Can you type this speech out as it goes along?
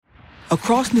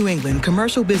Across New England,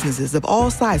 commercial businesses of all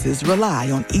sizes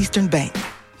rely on Eastern Bank.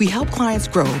 We help clients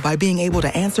grow by being able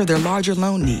to answer their larger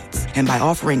loan needs and by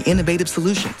offering innovative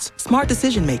solutions, smart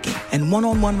decision-making, and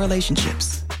one-on-one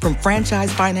relationships. From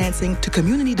franchise financing to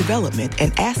community development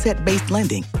and asset-based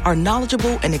lending, our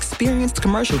knowledgeable and experienced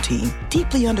commercial team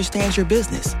deeply understands your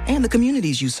business and the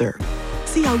communities you serve.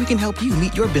 See how we can help you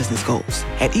meet your business goals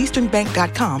at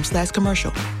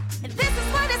easternbank.com/commercial. This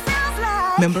is what it sounds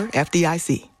like. Member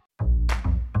FDIC.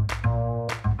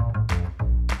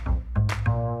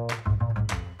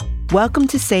 Welcome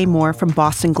to Say More from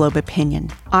Boston Globe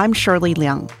Opinion. I'm Shirley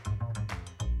Leung.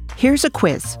 Here's a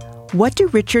quiz. What do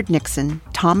Richard Nixon,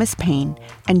 Thomas Paine,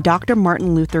 and Dr.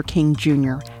 Martin Luther King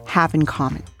Jr. have in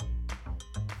common?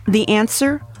 The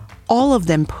answer? All of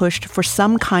them pushed for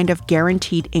some kind of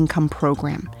guaranteed income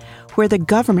program where the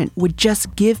government would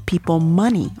just give people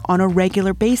money on a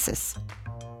regular basis.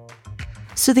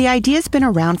 So the idea's been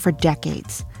around for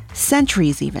decades,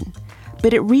 centuries even.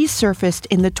 But it resurfaced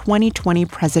in the 2020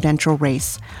 presidential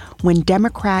race when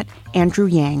Democrat Andrew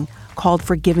Yang called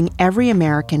for giving every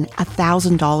American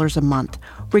 $1,000 a month,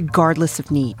 regardless of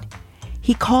need.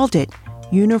 He called it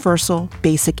Universal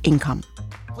Basic Income.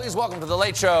 Please welcome to The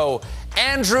Late Show,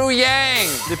 Andrew Yang.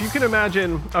 If you can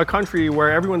imagine a country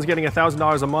where everyone's getting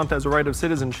 $1,000 a month as a right of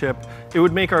citizenship, it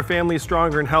would make our families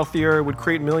stronger and healthier. It would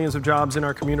create millions of jobs in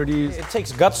our communities. It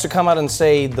takes guts to come out and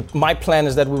say, my plan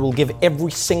is that we will give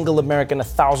every single American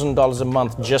 $1,000 a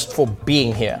month just for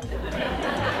being here.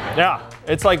 Yeah,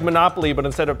 it's like Monopoly, but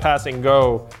instead of passing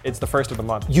go, it's the first of the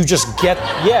month. You just get,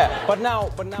 but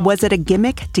now. Was it a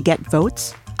gimmick to get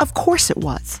votes? Of course it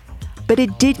was. But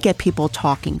it did get people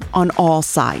talking on all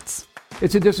sides.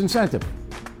 It's a disincentive,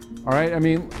 all right? I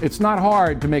mean, it's not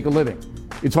hard to make a living.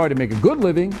 It's hard to make a good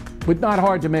living, but not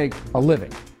hard to make a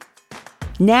living.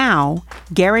 Now,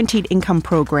 guaranteed income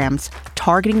programs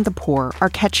targeting the poor are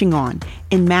catching on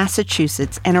in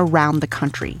Massachusetts and around the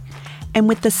country. And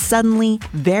with the suddenly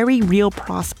very real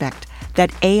prospect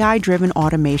that AI-driven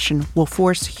automation will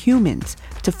force humans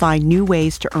to find new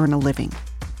ways to earn a living.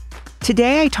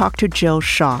 Today, I talked to Jill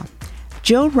Shaw.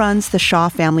 Jill runs the Shaw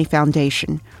Family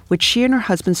Foundation, which she and her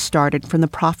husband started from the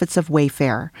profits of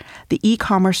Wayfair, the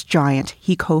e-commerce giant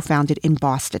he co-founded in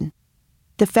Boston.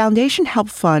 The foundation helped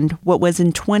fund what was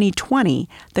in 2020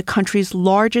 the country's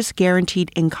largest guaranteed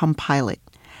income pilot.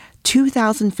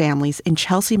 2,000 families in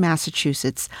Chelsea,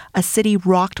 Massachusetts, a city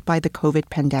rocked by the COVID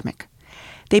pandemic.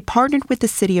 They partnered with the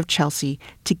city of Chelsea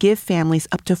to give families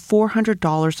up to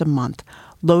 $400 a month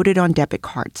loaded on debit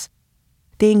cards.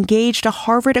 They engaged a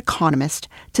Harvard economist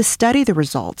to study the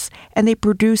results, and they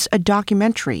produced a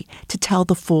documentary to tell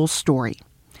the full story.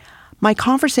 My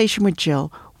conversation with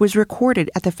Jill was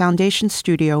recorded at the Foundation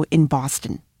studio in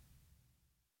Boston.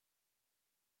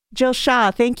 Jill Shaw,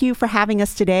 thank you for having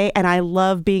us today, and I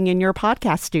love being in your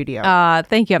podcast studio.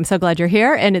 Thank you. I'm so glad you're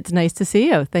here, and it's nice to see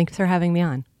you. Thanks for having me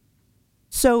on.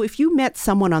 So if you met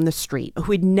someone on the street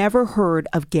who had never heard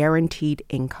of guaranteed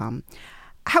income,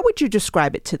 how would you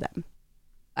describe it to them?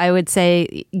 I would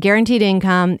say guaranteed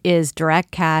income is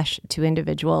direct cash to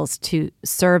individuals to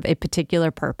serve a particular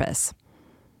purpose,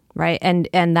 right? And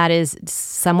that is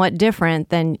somewhat different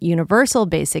than universal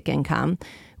basic income,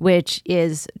 which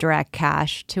is direct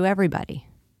cash to everybody.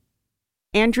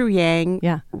 Andrew Yang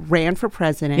ran for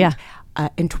president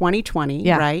in 2020,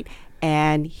 right?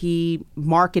 And he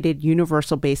marketed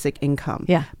universal basic income.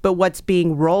 Yeah. But what's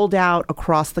being rolled out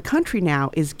across the country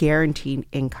now is guaranteed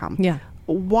income. Yeah.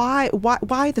 Why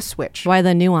the switch? Why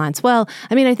the nuance? Well,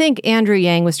 I mean, I think Andrew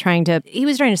Yang was trying to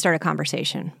start a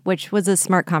conversation, which was a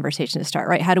smart conversation to start,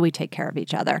 right? How do we take care of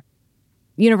each other?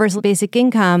 Universal basic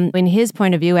income, in his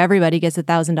point of view, everybody gets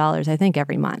 $1,000, I think,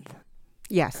 every month.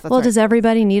 Yes, that's well, right. Does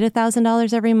everybody need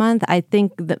 $1,000 every month? I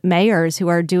think the mayors who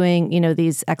are doing,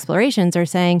 these explorations are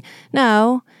saying,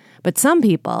 no, but some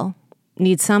people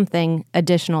need something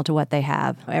additional to what they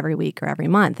have every week or every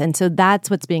month. And so that's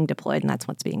what's being deployed and that's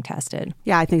what's being tested.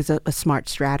 Yeah, I think it's a smart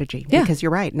strategy because you're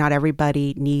right. Not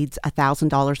everybody needs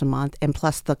 $1,000 a month. And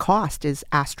plus the cost is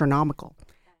astronomical.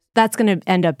 That's going to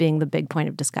end up being the big point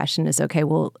of discussion is, okay,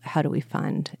 well, how do we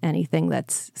fund anything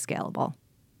that's scalable?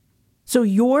 So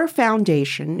your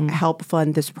foundation helped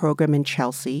fund this program in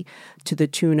Chelsea to the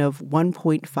tune of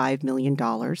 $1.5 million.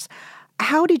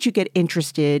 How did you get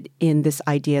interested in this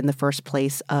idea in the first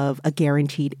place of a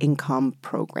guaranteed income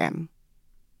program?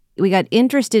 We got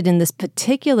interested in this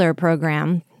particular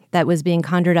program that was being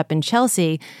conjured up in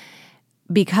Chelsea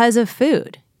because of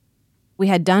food. We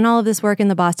had done all of this work in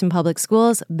the Boston Public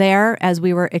Schools. There, as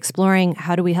we were exploring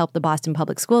how do we help the Boston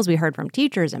Public Schools, we heard from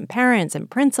teachers and parents and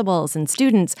principals and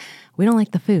students, we don't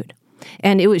like the food.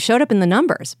 And showed up in the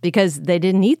numbers because they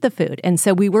didn't eat the food. And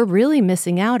so we were really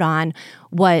missing out on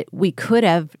what we could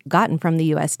have gotten from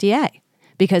the USDA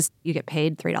because you get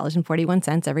paid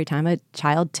 $3.41 every time a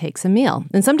child takes a meal.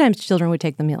 And sometimes children would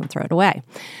take the meal and throw it away.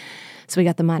 So we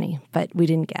got the money, but we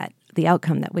didn't get the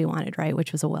outcome that we wanted, right,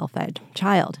 which was a well-fed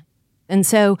child. And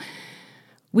so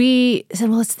we said,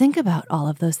 well, let's think about all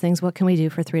of those things. What can we do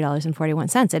for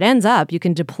 $3.41? It ends up, you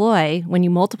can deploy, when you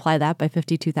multiply that by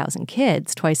 52,000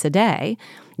 kids twice a day,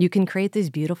 you can create these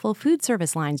beautiful food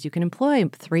service lines. You can employ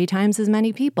 3 times as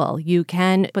many people. You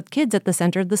can put kids at the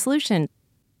center of the solution.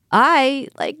 I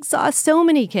saw so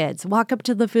many kids walk up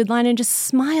to the food line and just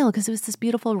smile because it was this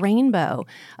beautiful rainbow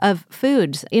of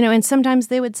foods. And sometimes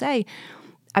they would say,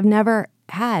 I've never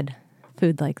had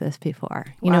food like this before,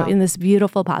 in this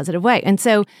beautiful, positive way. And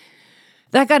so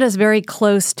that got us very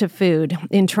close to food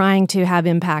in trying to have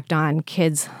impact on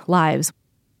kids' lives.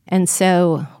 And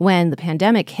so when the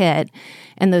pandemic hit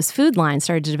and those food lines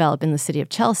started to develop in the city of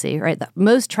Chelsea, right, the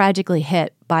most tragically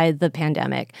hit by the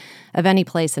pandemic of any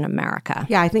place in America.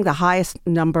 Yeah, I think the highest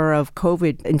number of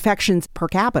COVID infections per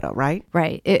capita, right?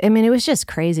 Right. It was just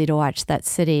crazy to watch that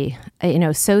city,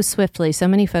 so swiftly. So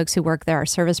many folks who work there are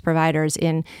service providers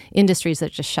in industries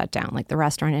that just shut down, like the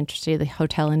restaurant industry, the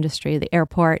hotel industry, the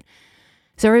airport.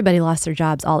 So everybody lost their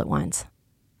jobs all at once.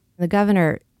 The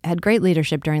governor had great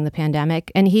leadership during the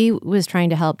pandemic, and he was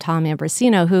trying to help Tom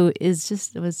Ambrosino, who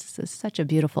was such a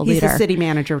beautiful leader. He's the city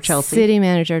manager of Chelsea. City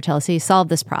manager of Chelsea, solve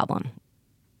this problem.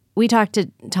 We talked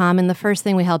to Tom, and the first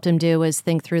thing we helped him do was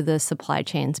think through the supply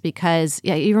chains because,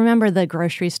 you remember the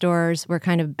grocery stores were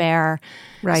kind of bare.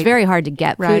 Right. It's very hard to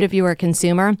get food if you were a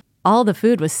consumer. All the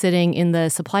food was sitting in the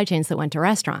supply chains that went to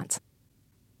restaurants.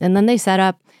 And then they set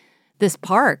up this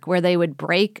park where they would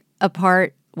break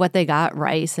apart what they got,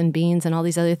 rice and beans and all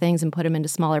these other things, and put them into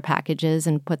smaller packages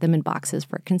and put them in boxes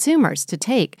for consumers to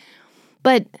take.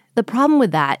 But the problem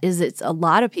with that is it's a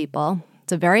lot of people.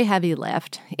 It's a very heavy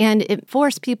lift, and it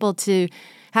forced people to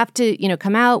have to,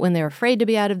 come out when they were afraid to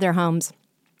be out of their homes,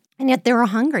 and yet they were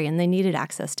hungry and they needed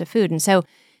access to food. And so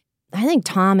I think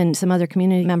Tom and some other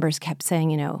community members kept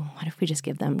saying, what if we just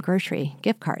give them grocery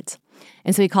gift cards?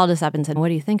 And so he called us up and said, what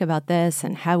do you think about this?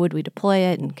 And how would we deploy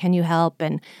it? And can you help?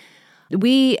 And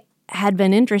we had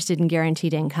been interested in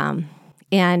guaranteed income,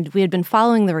 and we had been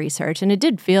following the research, and it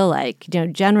did feel like,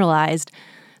 generalized,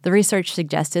 the research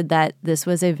suggested that this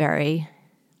was a very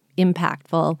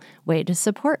impactful way to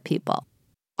support people.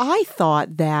 I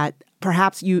thought that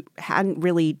perhaps you hadn't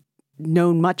really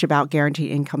known much about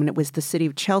guaranteed income, and it was the city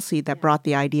of Chelsea that brought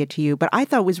the idea to you. But I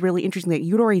thought it was really interesting that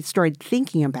you'd already started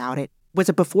thinking about it. Was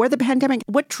it before the pandemic?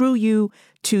 What drew you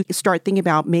to start thinking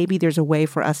about maybe there's a way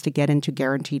for us to get into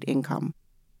guaranteed income?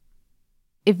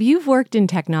 If you've worked in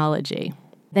technology,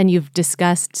 then you've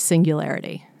discussed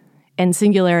singularity. And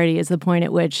singularity is the point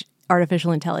at which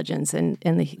artificial intelligence and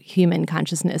the human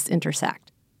consciousness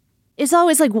intersect. It's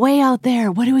always way out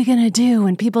there. What are we going to do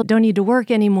when people don't need to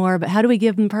work anymore? But how do we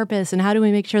give them purpose? And how do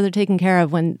we make sure they're taken care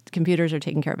of when computers are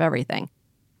taking care of everything?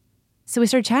 So we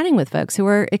started chatting with folks who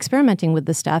were experimenting with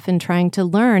this stuff and trying to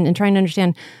learn and trying to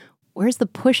understand where's the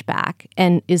pushback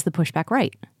and is the pushback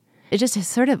right? It just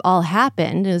sort of all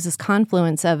happened. It was this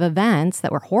confluence of events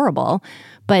that were horrible,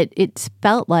 but it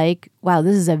felt like, wow,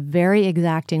 this is a very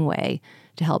exacting way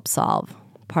to help solve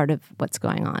part of what's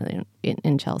going on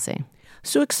in Chelsea.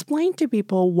 So explain to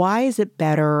people, why is it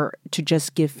better to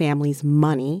just give families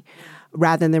money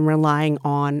rather than relying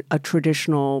on a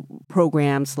traditional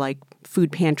programs like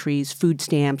food pantries, food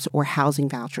stamps, or housing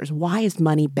vouchers? Why is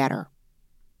money better?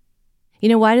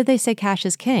 Why do they say cash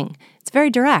is king? It's very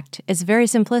direct. It's very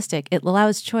simplistic. It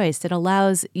allows choice. It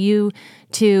allows you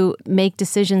to make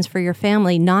decisions for your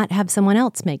family, not have someone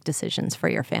else make decisions for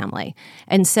your family.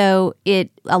 And so it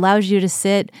allows you to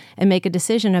sit and make a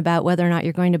decision about whether or not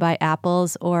you're going to buy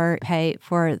apples or pay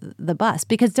for the bus.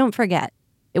 Because don't forget,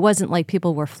 it wasn't like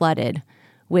people were flooded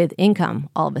with income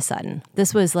all of a sudden.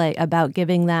 This was about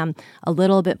giving them a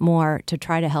little bit more to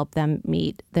try to help them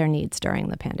meet their needs during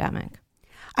the pandemic.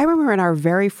 I remember in our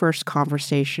very first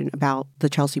conversation about the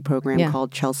Chelsea program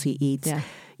called Chelsea Eats,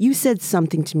 you said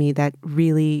something to me that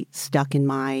really stuck in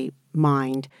my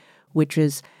mind, which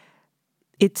is,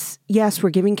 yes,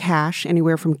 we're giving cash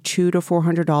anywhere from $200 to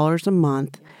 $400 a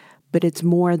month, but it's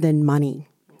more than money.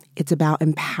 It's about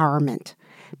empowerment.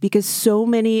 Because so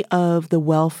many of the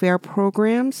welfare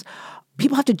programs,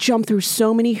 people have to jump through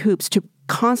so many hoops to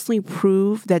constantly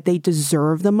prove that they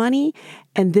deserve the money.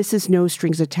 And this is no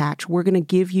strings attached. We're going to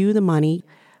give you the money.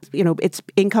 It's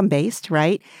income-based,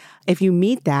 right? If you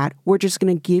meet that, we're just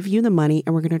going to give you the money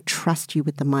and we're going to trust you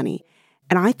with the money.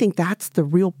 And I think that's the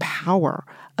real power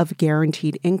of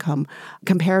guaranteed income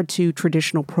compared to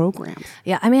traditional programs.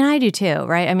 Yeah, I mean, I do too,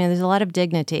 right? I mean, there's a lot of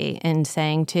dignity in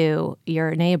saying to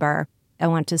your neighbor, I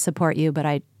want to support you, but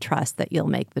I trust that you'll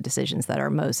make the decisions that are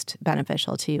most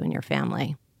beneficial to you and your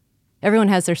family. Everyone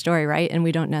has their story, right? And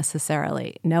we don't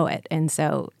necessarily know it. And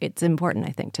so it's important,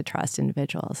 I think, to trust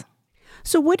individuals.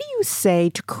 So what do you say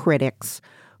to critics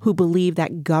who believe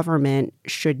that government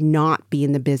should not be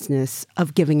in the business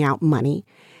of giving out money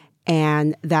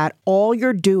and that all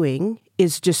you're doing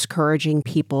is discouraging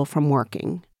people from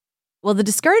working? Well, the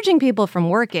discouraging people from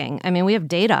working, I mean, we have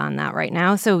data on that right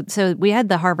now. So we had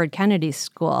the Harvard Kennedy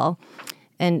School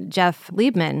and Jeff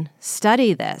Liebman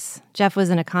study this. Jeff was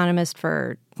an economist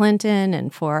for Clinton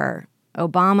and for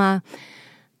Obama.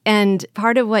 And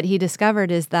part of what he discovered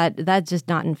is that that's just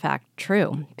not, in fact,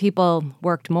 true. People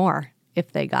worked more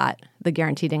if they got the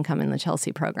guaranteed income in the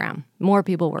Chelsea program. More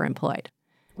people were employed.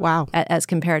 Wow. As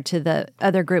compared to the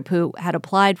other group who had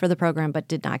applied for the program but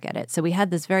did not get it. So we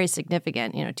had this very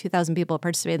significant, 2,000 people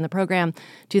participated in the program,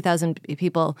 2,000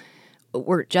 people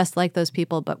were just like those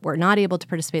people but were not able to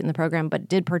participate in the program but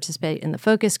did participate in the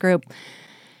focus group.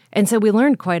 And so we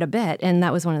learned quite a bit, and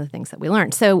that was one of the things that we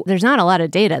learned. So there's not a lot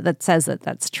of data that says that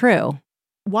that's true.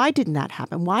 Why didn't that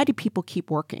happen? Why do people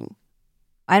keep working?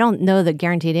 I don't know that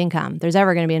guaranteed income, there's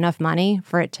ever going to be enough money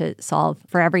for it to solve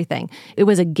for everything. It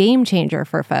was a game changer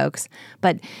for folks,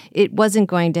 but it wasn't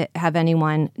going to have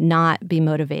anyone not be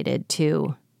motivated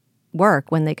to work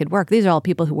when they could work. These are all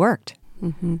people who worked,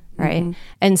 right? Mm-hmm.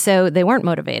 And so they weren't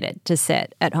motivated to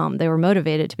sit at home. They were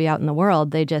motivated to be out in the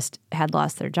world. They just had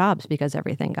lost their jobs because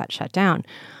everything got shut down.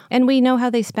 And we know how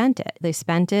they spent it. They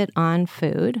spent it on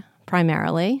food,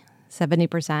 primarily.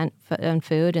 70% on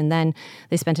food, and then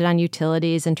they spent it on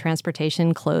utilities and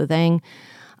transportation, clothing.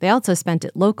 They also spent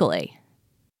it locally.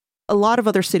 A lot of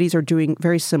other cities are doing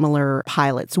very similar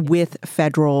pilots with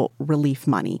federal relief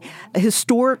money.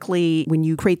 Historically, when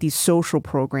you create these social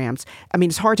programs, I mean,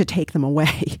 it's hard to take them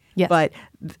away. Yes. But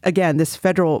again, this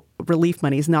federal relief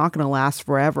money is not going to last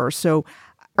forever. So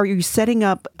are you setting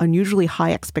up unusually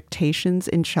high expectations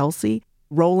in Chelsea?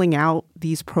 Rolling out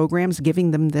these programs,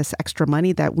 giving them this extra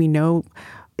money that we know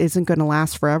isn't going to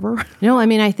last forever? No, I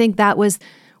mean, I think that was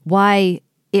why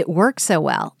it worked so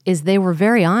well, is they were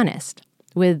very honest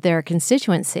with their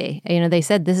constituency. They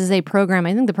said this is a program,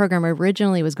 I think the program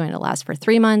originally was going to last for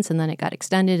 3 months, and then it got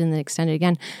extended and then extended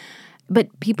again.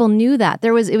 But people knew that.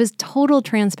 It was total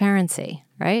transparency,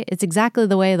 right? It's exactly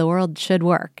the way the world should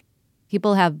work.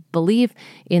 People have belief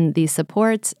in these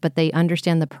supports, but they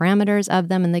understand the parameters of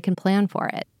them and they can plan for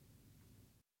it.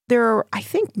 There are, I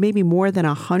think, maybe more than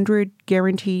 100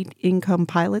 guaranteed income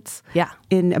pilots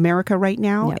in America right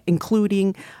now,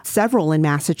 including several in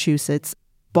Massachusetts,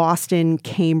 Boston,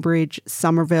 Cambridge,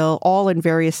 Somerville, all in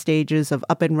various stages of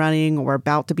up and running or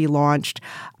about to be launched.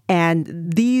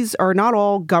 And these are not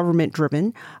all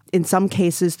government-driven. In some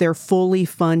cases, they're fully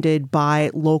funded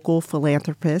by local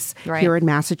philanthropists here in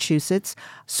Massachusetts.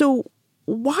 So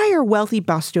why are wealthy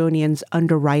Bostonians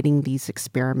underwriting these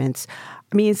experiments?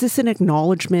 I mean, is this an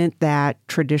acknowledgement that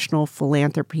traditional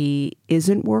philanthropy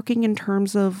isn't working in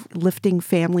terms of lifting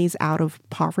families out of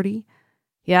poverty?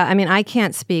 Yeah, I mean, I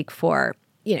can't speak for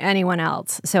anyone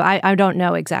else. So I don't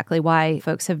know exactly why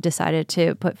folks have decided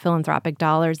to put philanthropic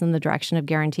dollars in the direction of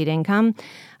guaranteed income.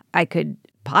 I could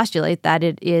postulate that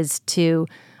it is to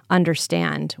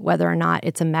understand whether or not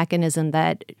it's a mechanism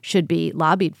that should be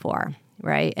lobbied for,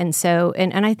 right? And so,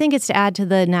 and I think it's to add to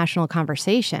the national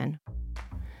conversation.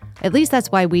 At least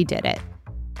that's why we did it.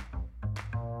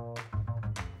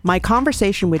 My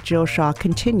conversation with Jill Shaw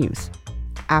continues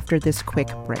after this quick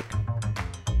break.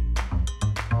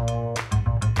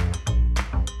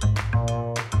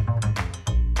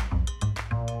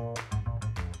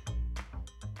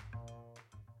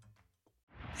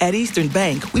 At Eastern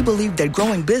Bank, we believe that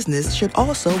growing business should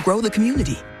also grow the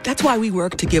community. That's why we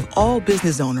work to give all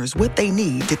business owners what they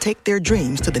need to take their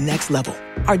dreams to the next level.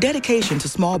 Our dedication to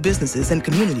small businesses and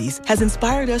communities has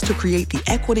inspired us to create the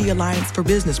Equity Alliance for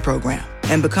Business program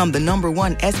and become the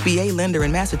 #1 SBA lender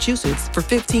in Massachusetts for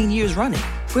 15 years running.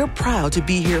 We're proud to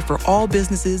be here for all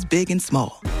businesses, big and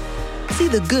small. See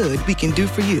the good we can do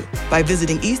for you by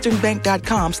visiting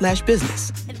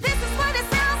easternbank.com/business. This is what it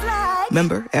sounds like.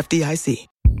 Member FDIC.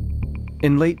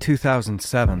 In late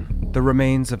 2007, the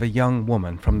remains of a young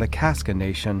woman from the Kaska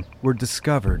Nation were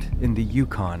discovered in the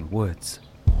Yukon woods.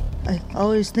 I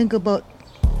always think about,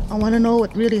 I want to know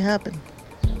what really happened.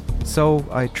 So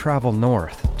I travel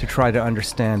north to try to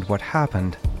understand what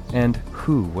happened and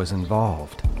who was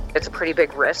involved. It's a pretty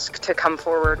big risk to come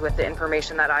forward with the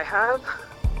information that I have.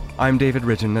 I'm David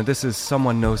Ridgen, and this is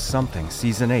Someone Knows Something,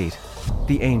 Season 8,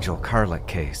 The Angel Carlick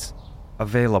Case.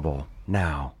 Available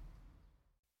now.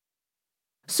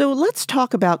 So let's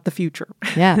talk about the future.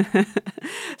 Yeah.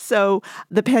 So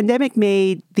the pandemic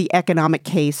made the economic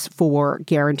case for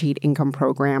guaranteed income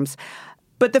programs.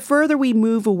 But the further we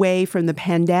move away from the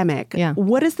pandemic,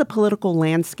 what is the political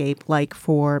landscape like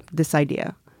for this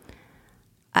idea?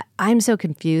 I'm so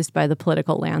confused by the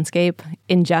political landscape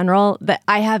in general that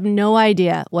I have no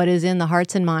idea what is in the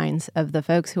hearts and minds of the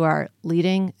folks who are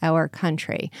leading our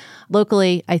country.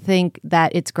 Locally, I think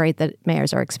that it's great that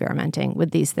mayors are experimenting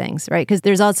with these things, right? Because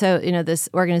there's also, this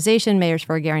organization, Mayors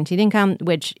for a Guaranteed Income,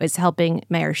 which is helping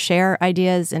mayors share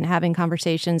ideas and having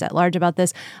conversations at large about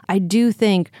this. I do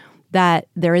think that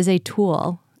there is a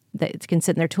tool that can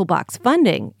sit in their toolbox.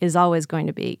 Funding is always going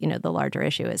to be, the larger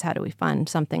issue is how do we fund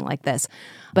something like this?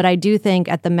 But I do think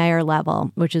at the mayor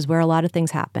level, which is where a lot of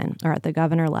things happen, or at the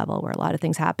governor level where a lot of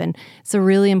things happen, it's a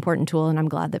really important tool, and I'm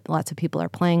glad that lots of people are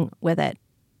playing with it.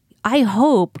 I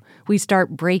hope we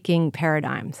start breaking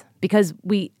paradigms because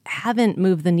we haven't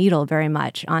moved the needle very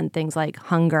much on things like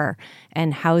hunger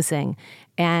and housing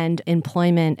and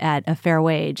employment at a fair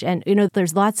wage. And,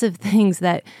 there's lots of things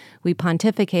that we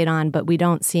pontificate on, but we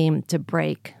don't seem to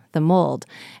break the mold.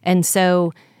 And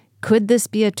so could this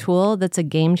be a tool that's a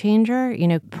game changer?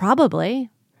 Probably.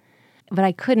 But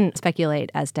I couldn't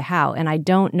speculate as to how. And I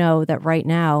don't know that right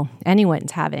now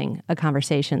anyone's having a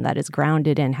conversation that is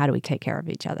grounded in how do we take care of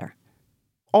each other.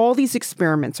 All these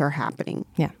experiments are happening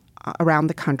around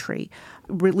the country.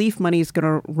 Relief money is going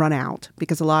to run out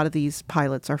because a lot of these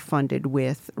pilots are funded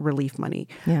with relief money.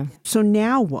 Yeah. So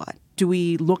now what? Do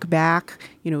we look back,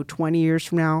 20 years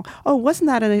from now? Oh, wasn't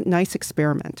that a nice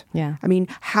experiment? Yeah. I mean,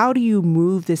 how do you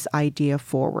move this idea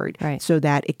forward so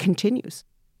that it continues?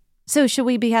 So should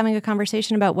we be having a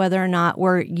conversation about whether or not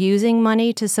we're using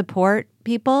money to support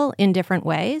people in different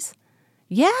ways?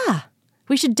 Yeah,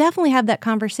 we should definitely have that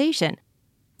conversation.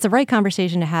 It's the right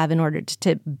conversation to have in order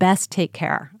to best take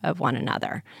care of one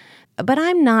another. But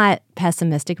I'm not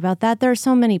pessimistic about that. There are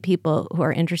so many people who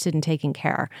are interested in taking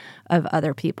care of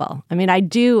other people. I mean, I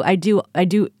do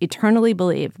eternally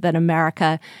believe that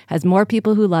America has more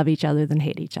people who love each other than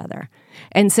hate each other.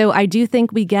 And so I do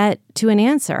think we get to an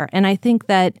answer. And I think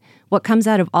that what comes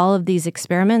out of all of these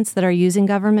experiments that are using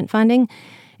government funding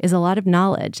is a lot of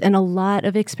knowledge and a lot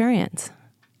of experience.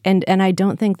 And I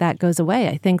don't think that goes away.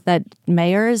 I think that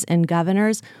mayors and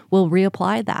governors will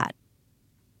reapply that.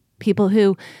 People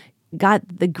who got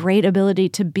the great ability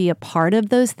to be a part of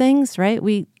those things, right?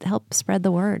 We help spread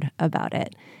the word about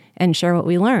it and share what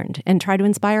we learned and try to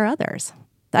inspire others.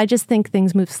 I just think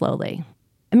things move slowly.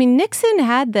 I mean, Nixon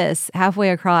had this halfway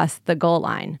across the goal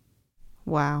line.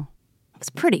 Wow.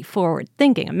 It's pretty forward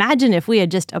thinking. Imagine if we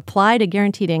had just applied a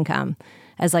guaranteed income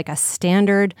as like a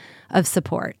standard of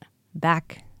support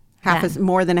back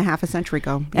more than a half a century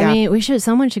ago. Yeah. I mean,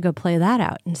 someone should go play that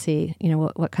out and see,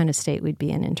 what kind of state we'd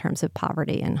be in terms of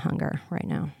poverty and hunger right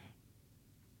now.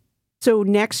 So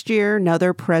next year,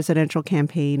 another presidential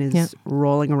campaign is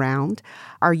rolling around.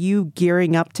 Are you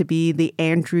gearing up to be the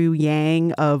Andrew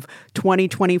Yang of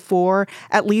 2024,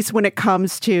 at least when it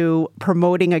comes to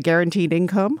promoting a guaranteed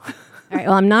income? All right.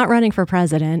 Well, I'm not running for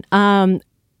president.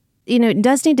 It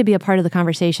does need to be a part of the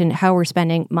conversation how we're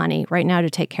spending money right now to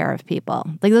take care of people.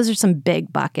 Like, those are some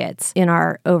big buckets in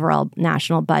our overall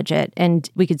national budget, and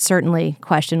we could certainly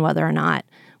question whether or not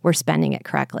we're spending it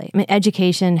correctly. I mean,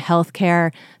 education,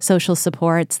 healthcare, social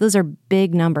supports, those are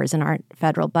big numbers in our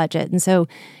federal budget. And so,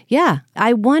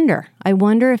 I wonder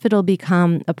if it'll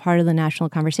become a part of the national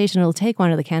conversation. It'll take one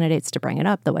of the candidates to bring it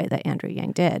up the way that Andrew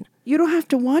Yang did. You don't have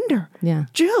to wonder. Yeah.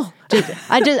 Jill.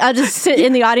 I'll just sit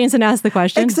in the audience and ask the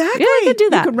question. Exactly. Yeah, I could do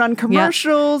that. You could run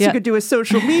commercials. You could do a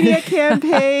social media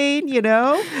campaign,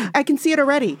 I can see it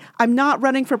already. I'm not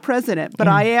running for president, but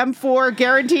I am for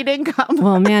guaranteed income.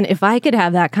 Well, man, if I could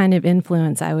have that kind of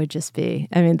influence, that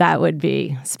would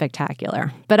be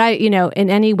spectacular. But in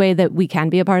any way that we can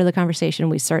be a part of the conversation,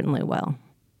 we certainly will.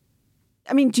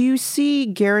 I mean, do you see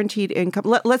guaranteed income?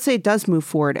 Let's say it does move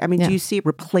forward. I mean, do you see it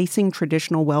replacing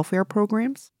traditional welfare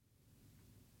programs?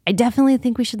 I definitely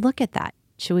think we should look at that.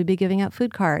 Should we be giving out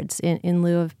food cards in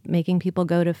lieu of making people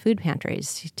go to food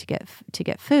pantries to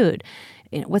get food?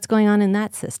 What's going on in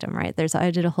that system, right?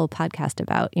 I did a whole podcast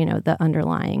about, the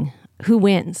underlying who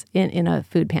wins in a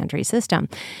food pantry system.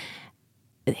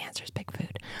 The answer is big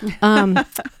food.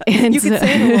 And you can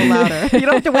say it a little louder. You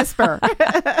don't have to whisper.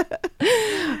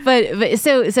 But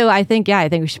so I think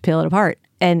we should peel it apart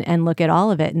and look at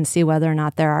all of it and see whether or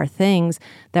not there are things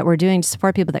that we're doing to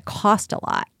support people that cost a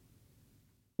lot.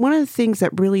 One of the things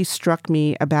that really struck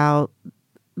me about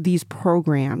these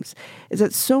programs is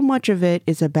that so much of it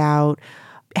is about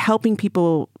helping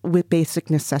people with basic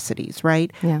necessities,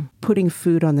 right? Yeah. Putting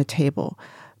food on the table.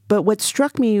 But what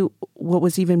struck me, what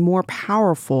was even more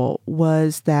powerful,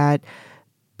 was that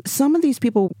some of these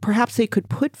people, perhaps they could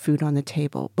put food on the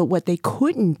table, but what they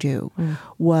couldn't do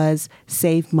was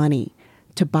save money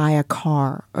to buy a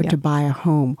car or to buy a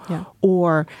home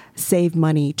or save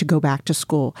money to go back to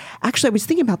school. Actually, I was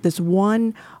thinking about this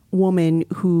one woman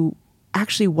who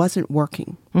actually wasn't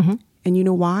working. And you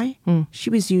know why? She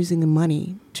was using the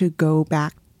money to go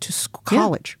back to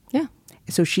college. Yeah.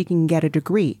 So she can get a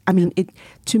degree. I mean,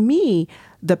 to me,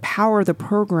 the power of the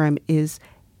program is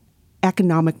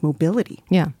economic mobility.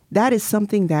 Yeah. That is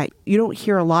something that you don't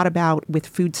hear a lot about with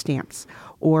food stamps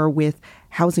or with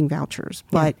housing vouchers,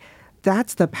 but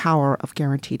that's the power of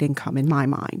guaranteed income in my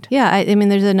mind. Yeah, I mean,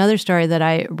 there's another story that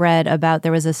I read about.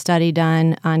 There was a study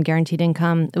done on guaranteed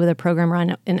income with a program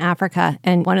run in Africa,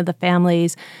 and one of the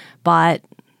families bought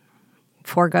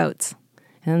 4 goats.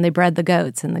 And then they bred the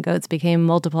goats, and the goats became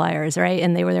multipliers, right?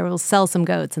 And they were able to sell some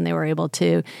goats, and they were able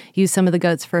to use some of the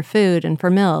goats for food and for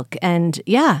milk. And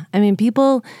yeah, I mean,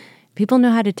 people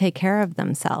know how to take care of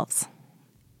themselves.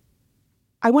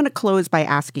 I want to close by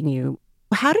asking you,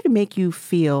 how did it make you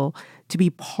feel to be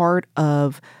part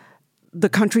of the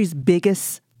country's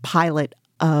biggest pilot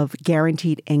of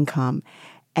guaranteed income,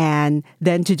 and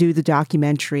then to do the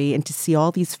documentary and to see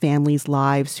all these families'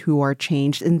 lives who are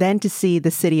changed, and then to see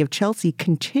the city of Chelsea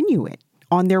continue it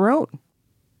on their own?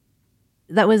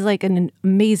 That was like an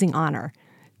amazing honor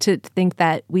to think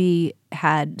that we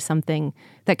had something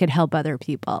that could help other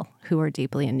people who are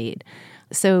deeply in need.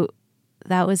 So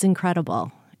that was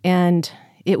incredible. And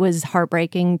it was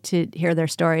heartbreaking to hear their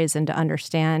stories and to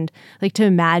understand, like to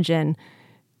imagine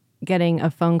getting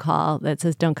a phone call that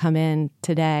says, don't come in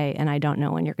today, and I don't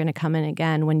know when you're going to come in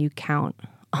again, when you count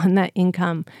on that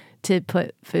income to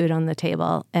put food on the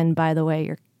table. And by the way,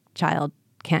 your child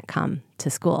can't come to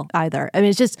school either. I mean,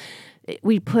 it's just,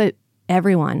 we put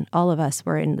everyone, all of us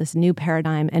were in this new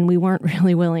paradigm, and we weren't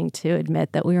really willing to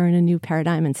admit that we were in a new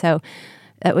paradigm. And so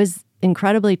that was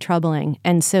incredibly troubling.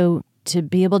 And so to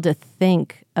be able to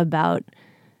think about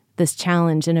this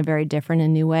challenge in a very different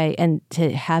and new way, and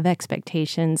to have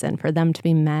expectations and for them to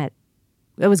be met,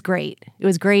 it was great. It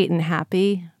was great and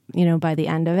happy, by the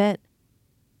end of it.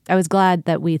 I was glad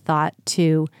that we thought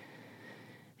to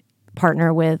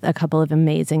partner with a couple of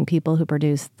amazing people who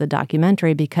produced the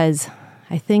documentary, because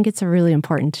I think it's a really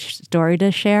important story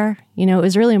to share. It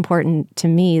was really important to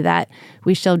me that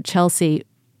we showed Chelsea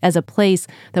as a place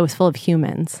that was full of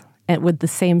humans, and with the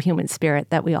same human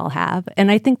spirit that we all have.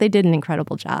 And I think they did an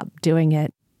incredible job doing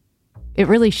it. It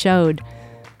really showed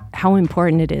how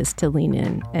important it is to lean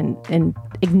in and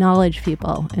acknowledge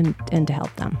people and to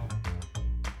help them.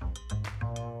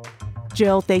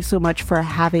 Jill, thanks so much for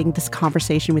having this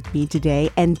conversation with me today.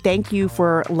 And thank you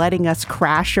for letting us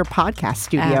crash your podcast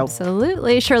studio.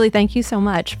 Absolutely. Shirley, thank you so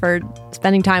much for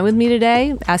spending time with me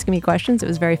today, asking me questions. It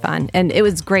was very fun. And it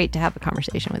was great to have a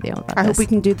conversation with you about this. I hope we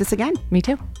can do this again. Me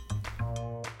too.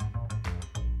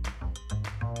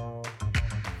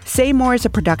 Say More is a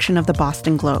production of the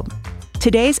Boston Globe.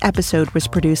 Today's episode was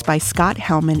produced by Scott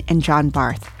Hellman and John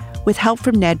Barth, with help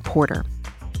from Ned Porter.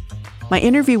 My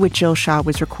interview with Jill Shaw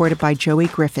was recorded by Joey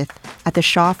Griffith at the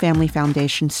Shaw Family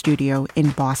Foundation studio in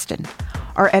Boston.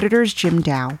 Our editor is Jim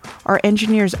Dow. Our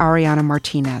engineer is Ariana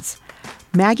Martinez.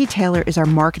 Maggie Taylor is our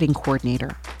marketing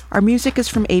coordinator. Our music is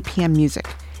from APM Music.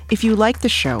 If you like the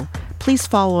show, please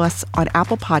follow us on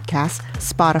Apple Podcasts,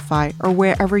 Spotify, or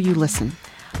wherever you listen.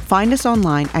 Find us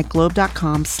online at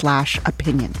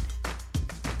globe.com/opinion.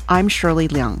 I'm Shirley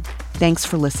Leung. Thanks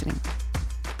for listening.